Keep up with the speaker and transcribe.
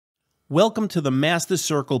Welcome to the Master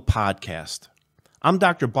Circle podcast. I'm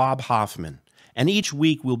Dr. Bob Hoffman, and each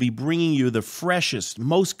week we'll be bringing you the freshest,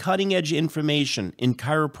 most cutting-edge information in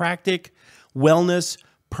chiropractic, wellness,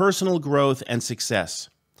 personal growth, and success.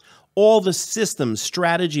 All the systems,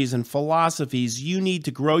 strategies, and philosophies you need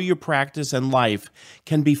to grow your practice and life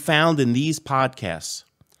can be found in these podcasts.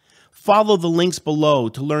 Follow the links below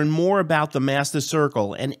to learn more about the Master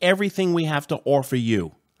Circle and everything we have to offer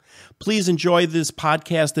you. Please enjoy this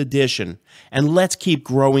podcast edition, and let's keep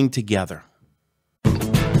growing together.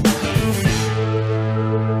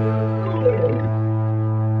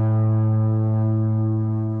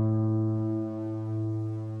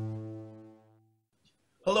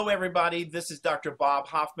 Hello, everybody. This is Dr. Bob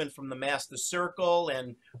Hoffman from the Master Circle,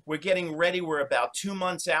 and we're getting ready. We're about 2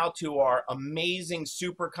 months out to our amazing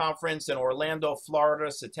SuperConference in Orlando,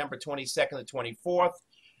 Florida, September 22nd to 24th.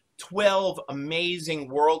 12 amazing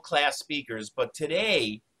world-class speakers, but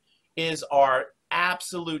today is our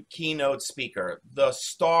absolute keynote speaker, the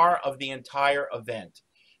star of the entire event.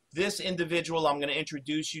 This individual I'm going to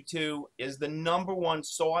introduce you to is the #1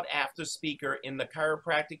 sought-after speaker in the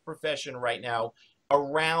chiropractic profession right now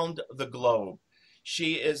around the globe.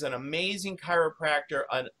 She is an amazing chiropractor,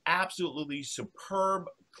 an absolutely superb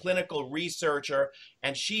clinical researcher,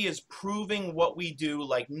 and she is proving what we do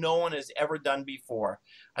like no one has ever done before.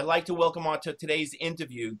 I'd like to welcome on to today's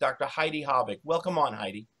interview, Dr. Heidi Haavik. Welcome on,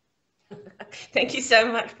 Heidi. Thank you so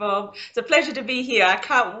much, Bob. It's a pleasure to be here. I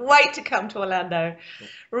can't wait to come to Orlando.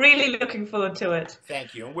 Really looking forward to it.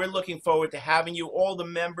 Thank you. And we're looking forward to having you. All the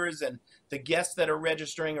members and the guests that are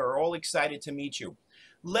registering are all excited to meet you.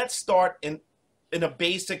 Let's start in a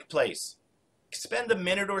basic place. Spend a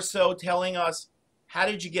minute or so telling us, how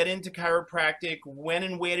did you get into chiropractic? When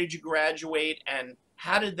and where did you graduate? And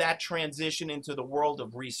how did that transition into the world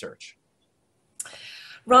of research?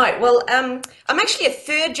 Right. Well, I'm actually a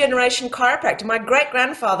third-generation chiropractor. My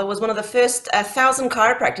great-grandfather was one of the first 1,000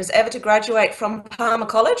 chiropractors ever to graduate from Palmer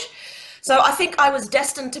College. So I think I was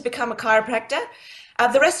destined to become a chiropractor.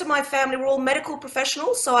 The rest of my family were all medical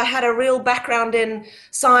professionals, so I had a real background in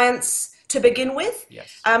science to begin with.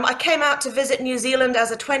 Yes. I came out to visit New Zealand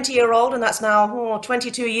as a 20-year-old, and that's now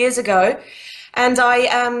 22 years ago. And I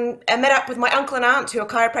met up with my uncle and aunt who are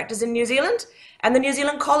chiropractors in New Zealand, and the New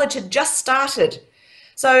Zealand College had just started.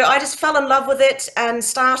 So I just fell in love with it and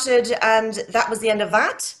started, and that was the end of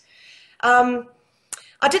that.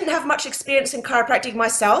 I didn't have much experience in chiropractic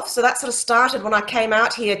myself, so that sort of started when I came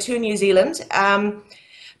out here to New Zealand.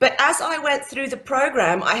 But as I went through the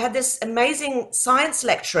program, I had this amazing science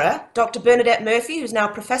lecturer, Dr. Bernadette Murphy, who's now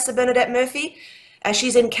Professor Bernadette Murphy.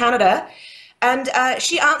 She's in Canada. And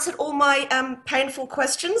she answered all my painful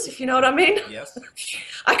questions, if you know what I mean. Yes.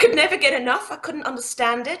 I could never get enough. I couldn't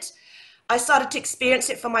understand it. I started to experience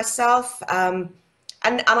it for myself. And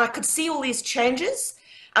I could see all these changes,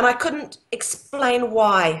 and I couldn't explain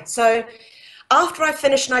why. So after I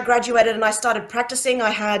finished and I graduated and I started practicing, I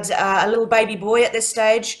had a little baby boy at this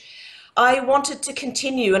stage. I wanted to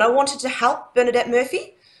continue, and I wanted to help Bernadette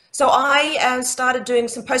Murphy. So I started doing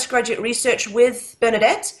some postgraduate research with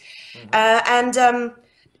Bernadette, and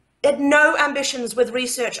had no ambitions with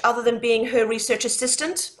research other than being her research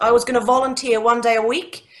assistant. I was going to volunteer 1 day a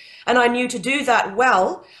week, and I knew to do that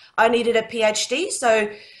well, I needed a PhD. So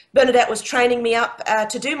Bernadette was training me up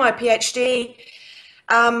to do my PhD.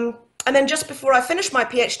 And then just before I finished my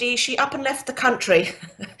PhD, she up and left the country.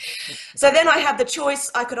 So then I had the choice.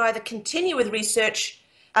 I could either continue with research.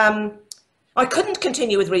 I couldn't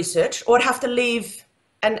continue with research, or I'd have to leave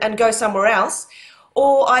and go somewhere else.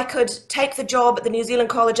 Or I could take the job at the New Zealand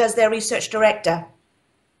College as their research director.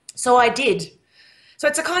 So I did. So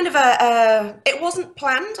it's a kind of it wasn't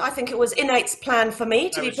planned. I think it was innate's plan for me,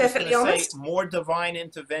 to be perfectly honest. More divine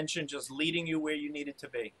intervention, just leading you where you needed to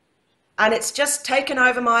be. And it's just taken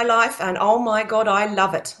over my life, and oh my God, I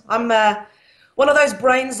love it. I'm one of those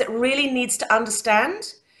brains that really needs to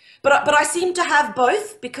understand, but I seem to have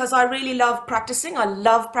both, because I really love practicing. I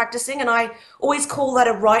love practicing, and I always call that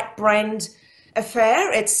a right-brained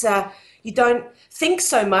affair. It's you don't think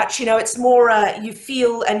so much, you know. It's more you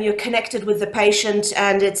feel, and you're connected with the patient,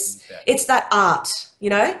 and it's that art,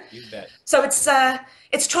 you know. You bet. So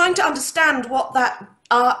it's trying to understand what that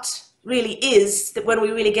art really is, that when we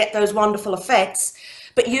really get those wonderful effects,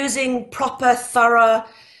 but using proper, thorough,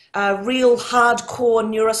 real hardcore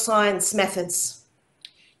neuroscience methods.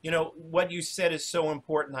 You know, what you said is so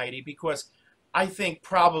important, Heidi, because I think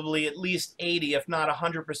probably at least 80, if not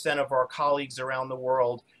 100% of our colleagues around the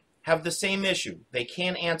world have the same issue. They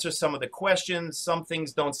can't answer some of the questions. Some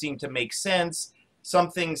things don't seem to make sense. Some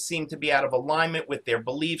things seem to be out of alignment with their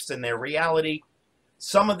beliefs and their reality.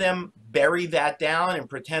 Some of them bury that down and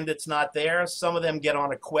pretend it's not there. Some of them get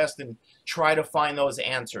on a quest and try to find those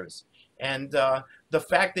answers. And the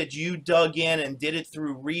fact that you dug in and did it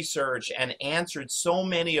through research and answered so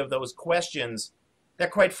many of those questions that,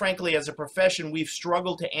 quite frankly, as a profession, we've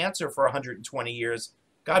struggled to answer for 120 years.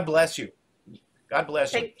 God bless you. God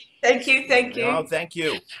bless you. Thank you. Thank you. Oh, thank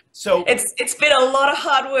you. So it's been a lot of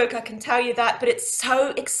hard work, I can tell you that, but it's so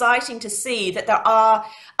exciting to see that there are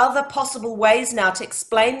other possible ways now to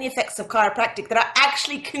explain the effects of chiropractic that are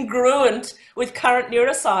actually congruent with current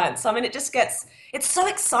neuroscience. I mean, it's so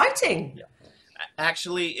exciting. Yeah.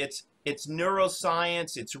 Actually, it's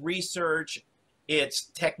neuroscience, it's research, it's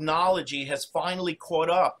technology has finally caught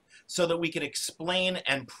up so that we can explain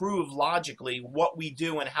and prove logically what we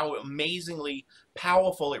do and how amazingly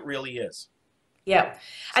powerful it really is. Yeah.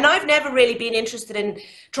 And I've never really been interested in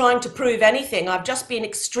trying to prove anything. I've just been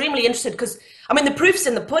extremely interested because, I mean, the proof's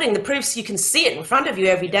in the pudding. The proof's, you can see it in front of you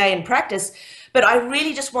every day in practice. But I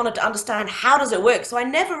really just wanted to understand, how does it work? So I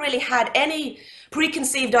never really had any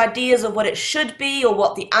preconceived ideas of what it should be or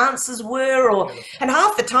what the answers were. And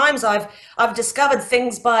half the times I've discovered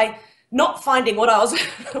things by not finding what I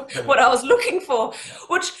was looking for,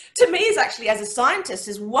 which to me is actually, as a scientist,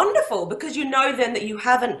 is wonderful, because you know then that you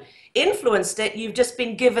haven't influenced it, you've just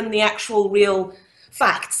been given the actual real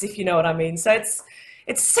facts, if you know what I mean. So it's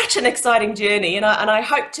such an exciting journey, and I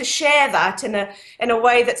hope to share that in a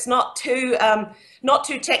way that's not too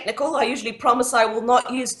technical. I usually promise I will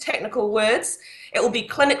not use technical words. It will be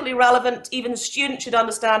clinically relevant. Even students should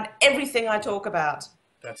understand everything I talk about.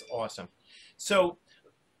 That's awesome. So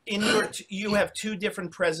you have two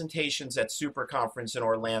different presentations at SuperConference in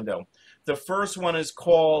Orlando. The first one is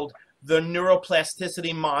called The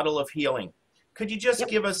Neuroplasticity Model of Healing. Could you just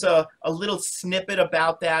give us a little snippet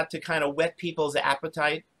about that to kind of whet people's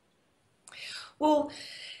appetite? Well,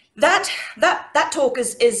 that talk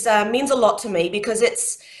means a lot to me, because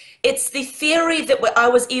it's the theory that I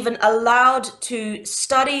was even allowed to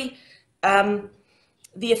study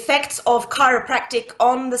the effects of chiropractic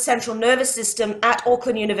on the central nervous system at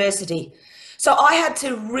Auckland University. So I had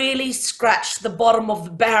to really scratch the bottom of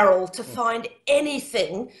the barrel to find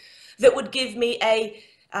anything that would give me a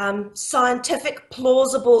scientific,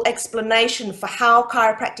 plausible explanation for how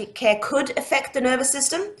chiropractic care could affect the nervous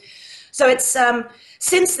system. So it's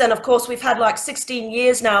since then, of course, we've had like 16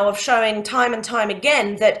 years now of showing time and time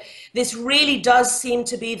again that this really does seem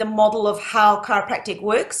to be the model of how chiropractic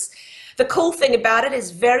works. The cool thing about it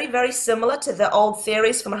is very, very similar to the old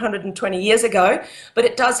theories from 120 years ago, but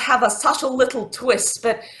it does have a subtle little twist.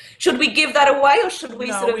 But should we give that away, or should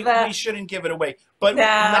we we shouldn't give it away. But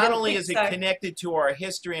not only is it connected to our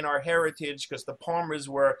history and our heritage, because the Palmers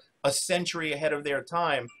were a century ahead of their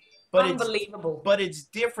time, but unbelievable. But it's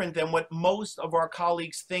different than what most of our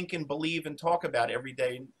colleagues think and believe and talk about every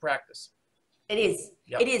day in practice. It is.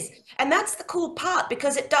 Yep. It is. And that's the cool part,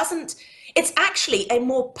 because it's actually a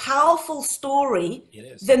more powerful story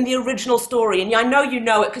than the original story. And I know you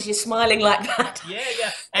know it because you're smiling like that. Yeah,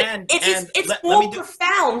 yeah. And it's more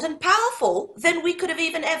profound and powerful than we could have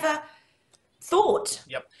even ever thought.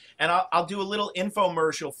 Yep. And I'll do a little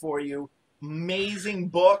infomercial for you. Amazing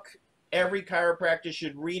book. Every chiropractor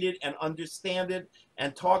should read it and understand it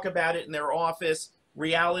and talk about it in their office.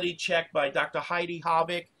 Reality Check by Dr. Heidi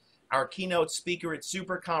Haavik, our keynote speaker at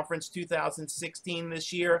SuperConference 2016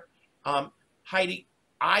 this year. Heidi,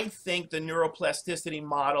 I think the neuroplasticity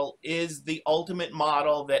model is the ultimate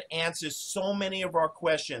model that answers so many of our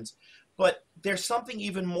questions. But there's something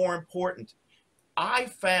even more important. I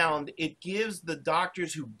found it gives the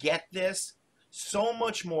doctors who get this so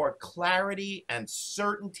much more clarity and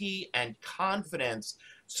certainty and confidence,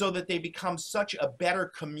 so that they become such a better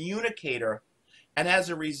communicator. And as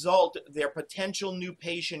a result, their potential new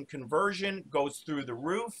patient conversion goes through the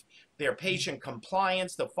roof. Their patient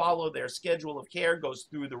compliance to follow their schedule of care goes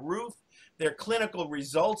through the roof. Their clinical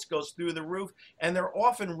results goes through the roof. And they're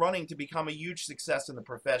often running to become a huge success in the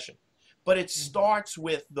profession. But it starts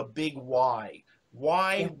with the big why.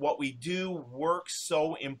 Why what we do works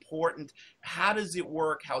so important. How does it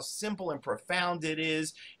work? How simple and profound it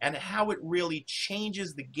is. And how it really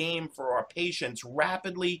changes the game for our patients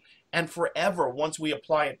rapidly and forever once we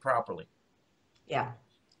apply it properly. Yeah,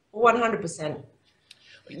 100%.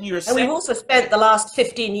 And we've also spent the last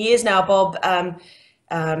 15 years now, Bob,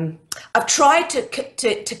 I've tried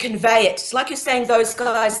to convey it. It's like you're saying, those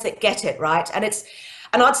guys that get it, right?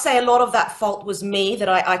 And I'd say a lot of that fault was me, that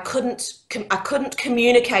I couldn't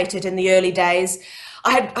communicate it in the early days.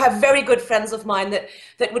 I have very good friends of mine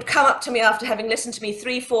that would come up to me after having listened to me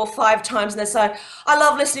 3, 4, 5 times, and they say, "I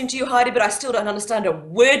love listening to you, Heidi, but I still don't understand a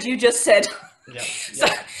word you just said." Yeah, So,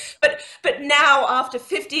 But now, after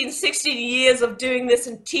 15, 16 years of doing this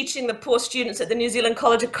and teaching the poor students at the New Zealand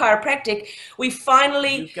College of Chiropractic, we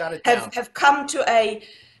finally have come to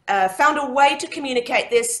found a way to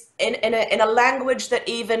communicate this in a language that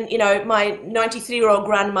even, you know, my 93-year-old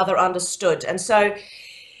grandmother understood. And so,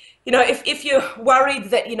 you know, if you're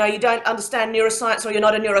worried that, you know, you don't understand neuroscience or you're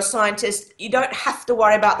not a neuroscientist, you don't have to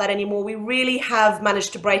worry about that anymore. We really have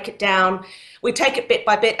managed to break it down. We take it bit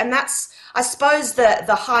by bit. And that's, I suppose,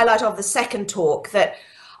 the highlight of the second talk, that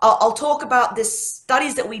I'll talk about the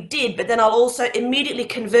studies that we did, but then I'll also immediately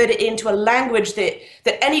convert it into a language that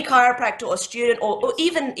any chiropractor or student or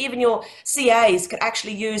even your CAs can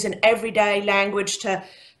actually use in everyday language to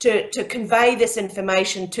convey this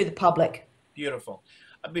information to the public. Beautiful.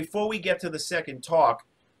 Before we get to the second talk,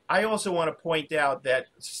 I also want to point out that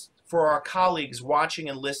for our colleagues watching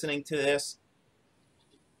and listening to this,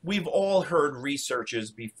 we've all heard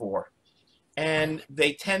researchers before, and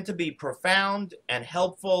they tend to be profound and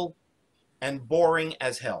helpful and boring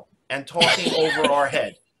as hell and talking over our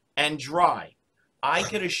head and dry. I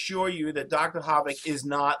can assure you that Dr. Haavik is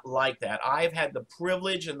not like that. I've had the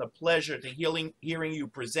privilege and the pleasure to hearing you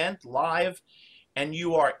present live, and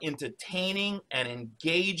you are entertaining and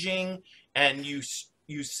engaging, and you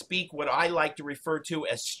speak what I like to refer to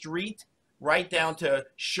as street, right down to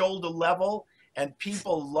shoulder level, and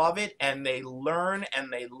people love it, and they learn,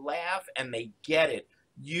 and they laugh, and they get it.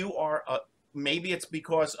 You are, maybe it's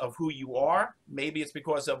because of who you are, maybe it's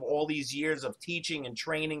because of all these years of teaching and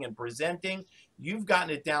training and presenting. You've gotten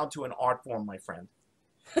it down to an art form, my friend.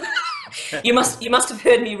 You must have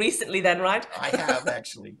heard me recently then, right? I have,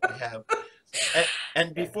 actually. I have.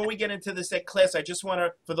 And before we get into this class, I just want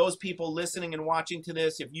to, for those people listening and watching to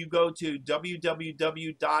this, if you go to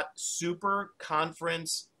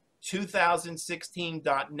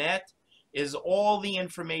www.superconference2016.net is all the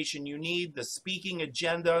information you need, the speaking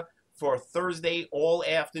agenda for Thursday, all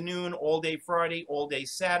afternoon, all day Friday, all day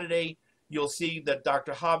Saturday. You'll see that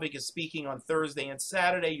Dr. Haavik is speaking on Thursday and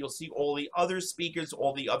Saturday. You'll see all the other speakers,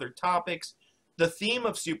 all the other topics. The theme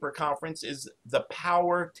of SuperConference is the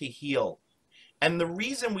power to heal. And the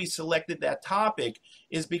reason we selected that topic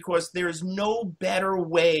is because there's no better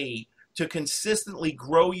way to consistently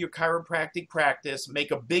grow your chiropractic practice, make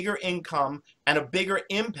a bigger income and a bigger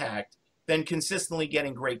impact than consistently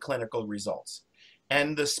getting great clinical results.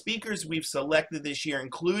 And the speakers we've selected this year,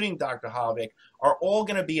 including Dr. Haavik, are all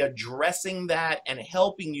going to be addressing that and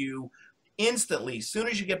helping you instantly, as soon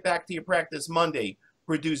as you get back to your practice Monday,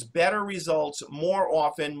 produce better results more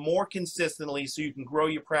often, more consistently, so you can grow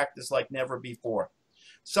your practice like never before.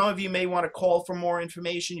 Some of you may want to call for more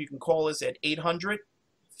information. You can call us at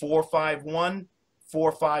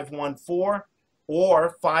 800-451-4514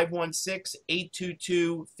 or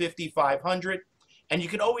 516-822-5500. And you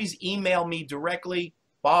can always email me directly,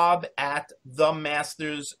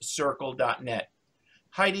 bob@themasterscircle.net.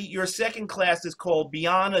 Heidi, your second class is called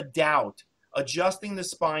Beyond a Doubt, Adjusting the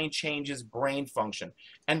Spine Changes Brain Function.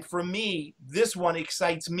 And for me, this one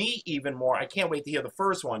excites me even more. I can't wait to hear the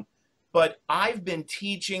first one. But I've been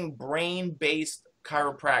teaching brain-based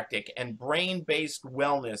chiropractic and brain-based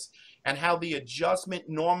wellness and how the adjustment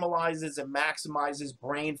normalizes and maximizes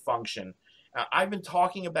brain function. I've been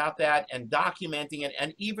talking about that and documenting it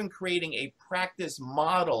and even creating a practice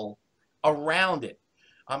model around it.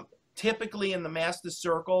 Typically in the Master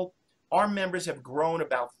Circle, our members have grown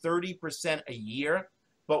about 30% a year.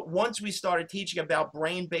 But once we started teaching about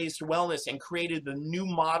brain-based wellness and created the new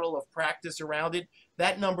model of practice around it,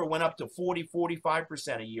 that number went up to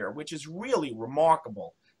 40-45% a year, which is really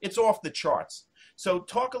remarkable. It's off the charts. So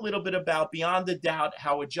talk a little bit about Beyond a Doubt,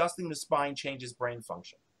 how adjusting the spine changes brain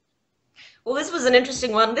function. Well, this was an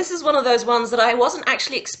interesting one. This is one of those ones that I wasn't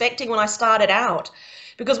actually expecting when I started out.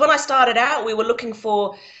 Because when I started out, we were looking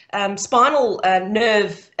for spinal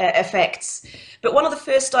nerve effects. But one of the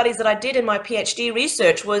first studies that I did in my PhD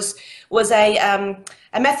research was a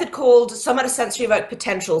method called somatosensory evoked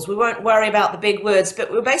potentials. We won't worry about the big words,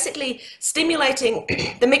 but we're basically stimulating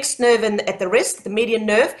the mixed nerve at the wrist, the median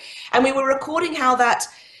nerve, and we were recording how that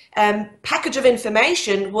package of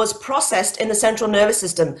information was processed in the central nervous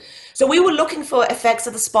system. So we were looking for effects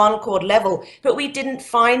at the spinal cord level, but we didn't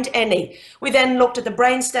find any. We then looked at the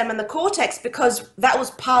brainstem and the cortex because that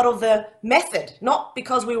was part of the method, not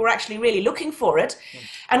because we were actually really looking for it.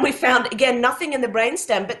 And we found, again, nothing in the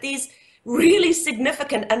brainstem, but these really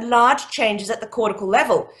significant and large changes at the cortical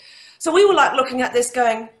level. So we were like looking at this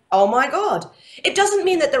going, oh my God. It doesn't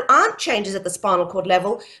mean that there aren't changes at the spinal cord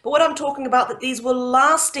level, but what I'm talking about, that these were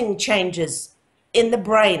lasting changes in the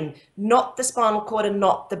brain, not the spinal cord and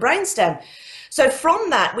not the brainstem. So from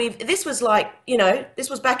that, this was like, this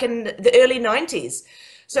was back in the early 90s.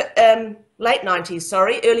 So late 90s,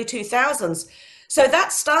 sorry, early 2000s. So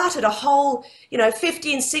that started a whole,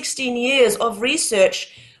 15, 16 years of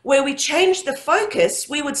research where we changed the focus.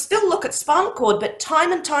 We would still look at spinal cord, but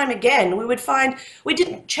time and time again, we would find we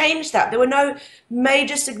didn't change that. There were no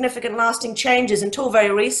major significant lasting changes until very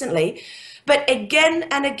recently. But again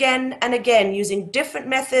and again and again, using different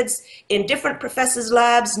methods in different professors'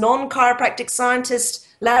 labs, non-chiropractic scientists'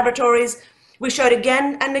 laboratories, we showed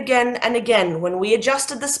again and again and again, when we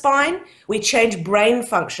adjusted the spine, we changed brain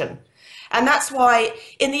function. And that's why,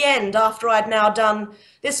 in the end, after I'd now done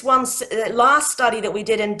this one last study that we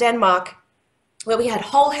did in Denmark, where we had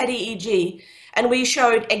whole head EEG, and we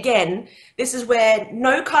showed, again, this is where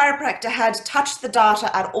no chiropractor had touched the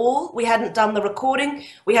data at all. We hadn't done the recording.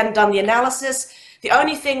 We hadn't done the analysis. The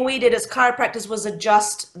only thing we did as chiropractors was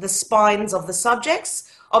adjust the spines of the subjects,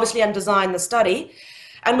 obviously, and design the study.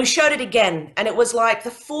 And we showed it again, and it was like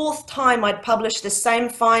the fourth time I'd published the same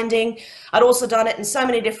finding. I'd also done it in so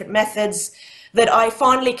many different methods that I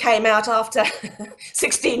finally came out after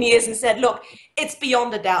 16 years and said, look, it's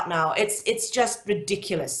beyond a doubt now. It's just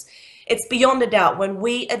ridiculous. It's beyond a doubt. When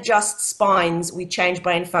we adjust spines, we change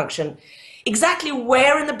brain function. Exactly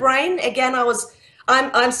where in the brain? Again,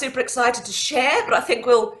 I'm super excited to share, but I think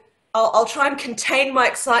I'll try and contain my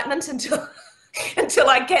excitement until until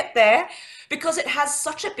I get there, because it has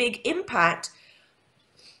such a big impact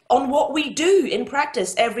on what we do in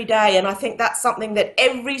practice every day. And I think that's something that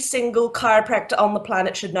every single chiropractor on the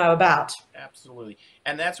planet should know about. Absolutely.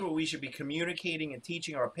 And that's what we should be communicating and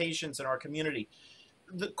teaching our patients and our community.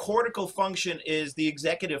 The cortical function is the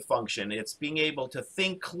executive function. It's being able to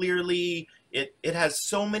think clearly. It has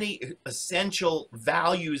so many essential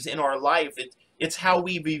values in our life. It's how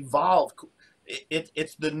we've evolved.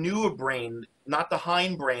 It's the newer brain, not the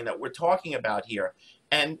hindbrain that we're talking about here.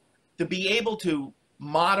 And to be able to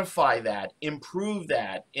modify that, improve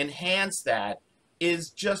that, enhance that is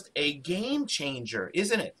just a game changer,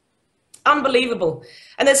 isn't it? Unbelievable.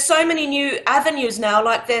 And there's so many new avenues now,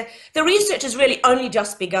 like the research has really only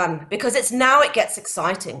just begun, because it's now it gets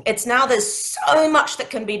exciting. It's now there's so much that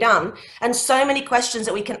can be done and so many questions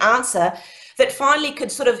that we can answer that finally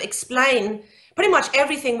could sort of explain pretty much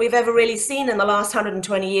everything we've ever really seen in the last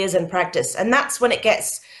 120 years in practice. And that's when it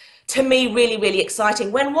gets, to me, really, really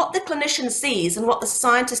exciting. When what the clinician sees and what the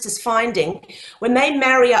scientist is finding, when they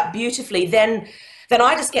marry up beautifully, then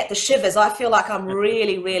I just get the shivers. I feel like I'm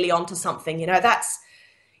really, really onto something. That's,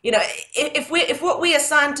 if what we as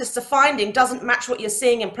scientists are finding doesn't match what you're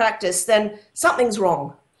seeing in practice, then something's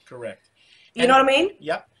wrong. Correct. You know what I mean?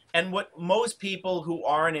 Yep. And what most people who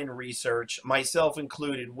aren't in research, myself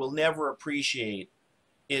included, will never appreciate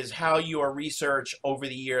is how your research over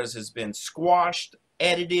the years has been squashed,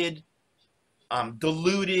 edited,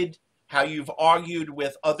 diluted, how you've argued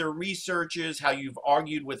with other researchers, how you've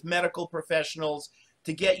argued with medical professionals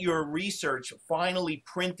to get your research finally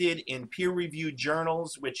printed in peer-reviewed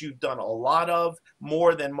journals, which you've done a lot of,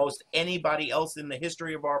 more than most anybody else in the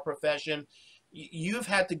history of our profession. You've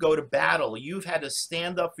had to go to battle. You've had to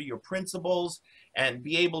stand up for your principles and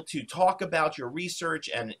be able to talk about your research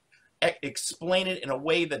and explain it in a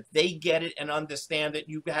way that they get it and understand it.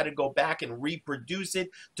 You've had to go back and reproduce it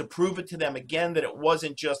to prove it to them again that it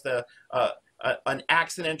wasn't just an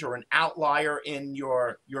accident or an outlier in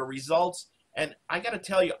your results. And I got to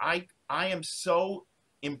tell you, I am so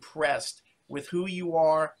impressed with who you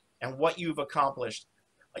are and what you've accomplished.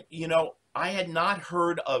 I had not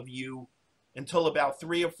heard of you until about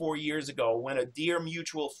 3 or 4 years ago, when a dear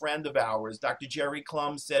mutual friend of ours, Dr. Jerry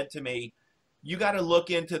Klum, said to me, you got to look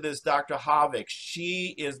into this Dr. Haavik.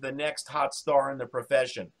 She is the next hot star in the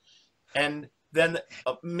profession. And then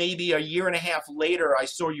maybe a year and a half later, I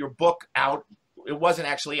saw your book out. It wasn't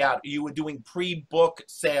actually out. You were doing pre-book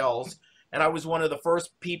sales, and I was one of the first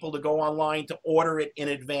people to go online to order it in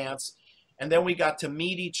advance. And then we got to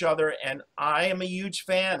meet each other, and I am a huge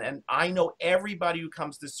fan. And I know everybody who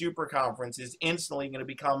comes to SuperConference is instantly going to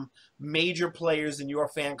become major players in your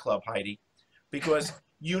fan club, Heidi, because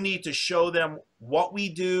you need to show them what we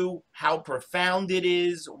do, how profound it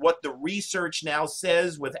is, what the research now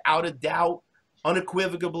says without a doubt,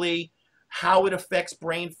 unequivocally, how it affects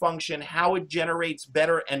brain function, how it generates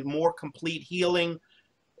better and more complete healing,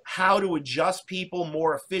 how to adjust people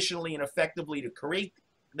more efficiently and effectively to create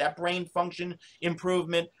that brain function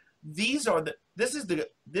improvement. This is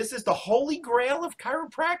the holy grail of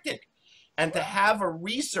chiropractic. And to have a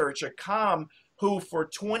researcher come who for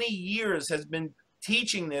 20 years has been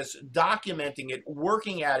teaching this, documenting it,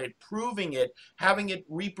 working at it, proving it, having it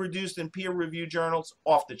reproduced in peer-reviewed journals,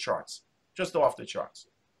 off the charts. Just off the charts.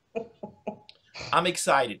 I'm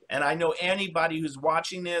excited. And I know anybody who's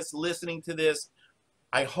watching this, listening to this,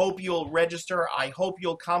 I hope you'll register. I hope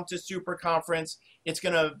you'll come to SuperConference. It's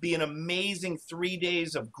going to be an amazing 3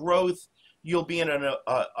 days of growth. You'll be in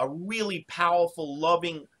a really powerful,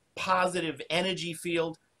 loving, positive energy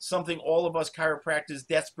field, something all of us chiropractors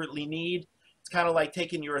desperately need. It's kind of like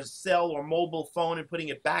taking your cell or mobile phone and putting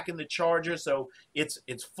it back in the charger so it's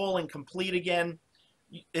full and complete again.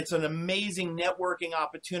 It's an amazing networking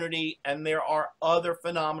opportunity, and there are other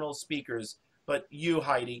phenomenal speakers. But you,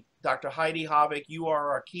 Heidi, Dr. Heidi Haavik, you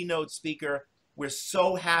are our keynote speaker. We're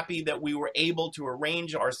so happy that we were able to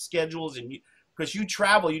arrange our schedules, and because you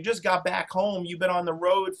travel, you just got back home. You've been on the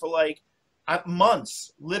road for like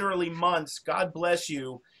months, literally months. God bless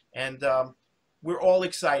you. And we're all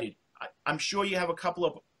excited. I'm sure you have a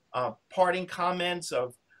couple of parting comments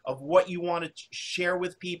of what you want to share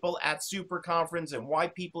with people at SuperConference and why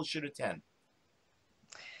people should attend.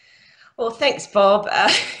 Well, thanks, Bob.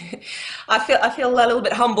 I feel a little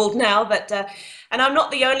bit humbled now, but and I'm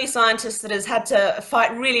not the only scientist that has had to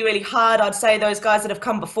fight really, really hard. I'd say those guys that have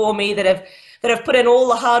come before me that have put in all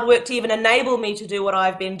the hard work to even enable me to do what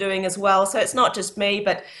I've been doing as well. So it's not just me,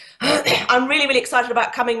 but I'm really, really excited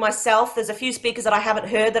about coming myself. There's a few speakers that I haven't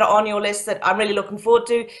heard that are on your list that I'm really looking forward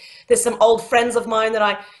to. There's some old friends of mine that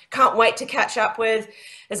I can't wait to catch up with.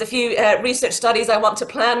 There's a few research studies I want to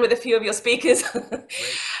plan with a few of your speakers.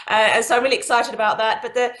 And so I'm really excited about that.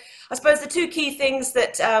 But I suppose the two key things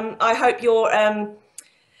that I hope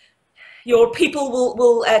your people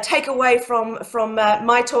will take away from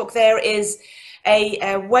my talk there is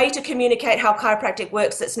a way to communicate how chiropractic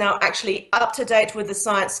works that's now actually up to date with the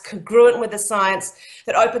science, congruent with the science,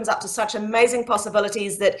 that opens up to such amazing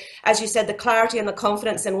possibilities that, as you said, the clarity and the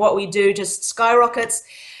confidence in what we do just skyrockets.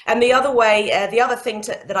 And the other way, the other thing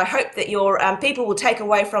that I hope that your people will take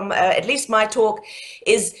away from at least my talk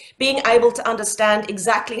is being able to understand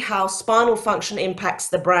exactly how spinal function impacts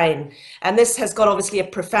the brain. And this has got obviously a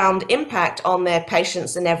profound impact on their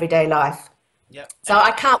patients in everyday life. Yeah. So I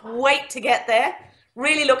can't wait to get there.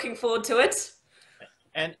 Really looking forward to it.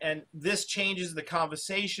 And this changes the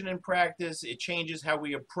conversation in practice. It changes how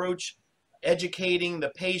we approach educating the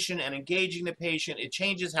patient and engaging the patient. It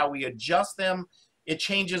changes how we adjust them. It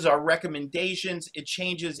changes our recommendations. It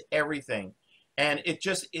changes everything. And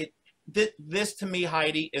this to me,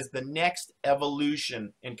 Heidi, is the next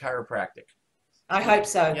evolution in chiropractic. I hope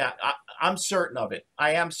so. Yeah, I'm certain of it.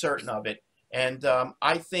 I am certain of it. And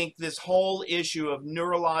I think this whole issue of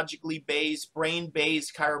neurologically based,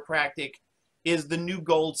 brain-based chiropractic is the new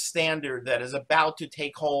gold standard that is about to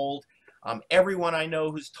take hold. Everyone I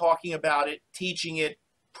know who's talking about it, teaching it,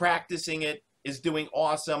 practicing it is doing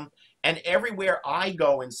awesome. And everywhere I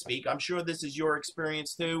go and speak, I'm sure this is your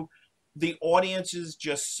experience too, the audiences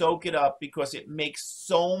just soak it up because it makes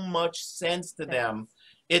so much sense to them.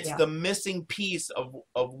 It's the missing piece of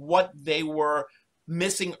what they were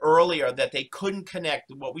missing earlier, that they couldn't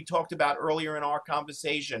connect, what we talked about earlier in our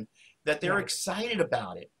conversation, that they're excited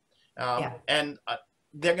about it. And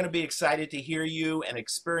they're going to be excited to hear you and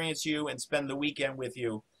experience you and spend the weekend with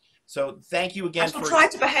you. So thank you again. I shall try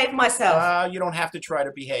to behave myself. You don't have to try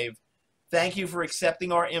to behave. Thank you for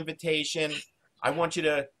accepting our invitation. I want you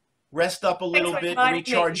to rest up a little bit,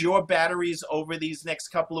 recharge your batteries over these next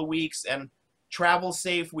couple of weeks, and travel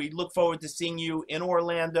safe. We look forward to seeing you in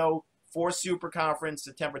Orlando for SuperConference,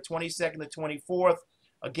 September 22nd to 24th.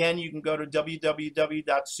 Again, you can go to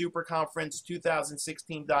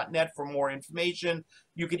www.superconference2016.net for more information.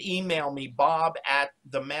 You can email me,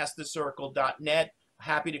 bob@themastercircle.net.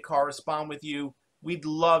 Happy to correspond with you. We'd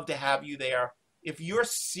love to have you there. If you're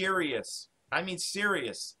serious, I mean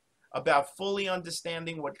serious, about fully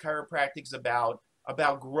understanding what chiropractic's about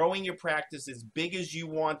growing your practice as big as you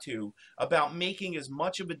want to, about making as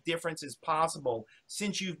much of a difference as possible,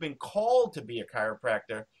 since you've been called to be a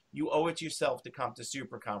chiropractor, you owe it to yourself to come to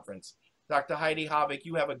SuperConference. Dr. Heidi Haavik,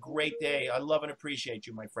 you have a great day. I love and appreciate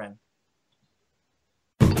you, my friend.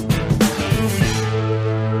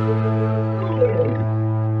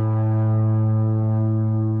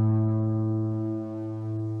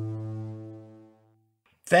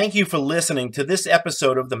 Thank you for listening to this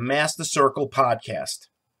episode of the Master Circle podcast.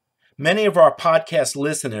 Many of our podcast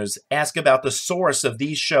listeners ask about the source of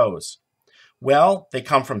these shows. Well, they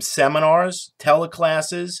come from seminars,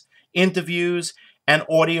 teleclasses, interviews, and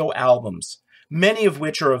audio albums, many of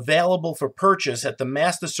which are available for purchase at the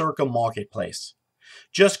Master Circle Marketplace.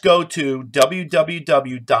 Just go to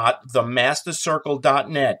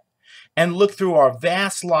www.themastercircle.net and look through our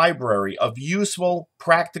vast library of useful,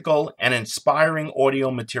 practical, and inspiring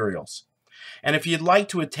audio materials. And if you'd like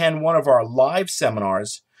to attend one of our live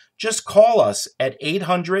seminars, just call us at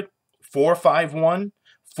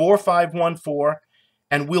 800-451-4514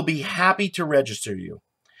 and we'll be happy to register you.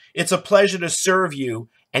 It's a pleasure to serve you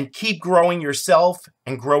and keep growing yourself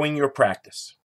and growing your practice.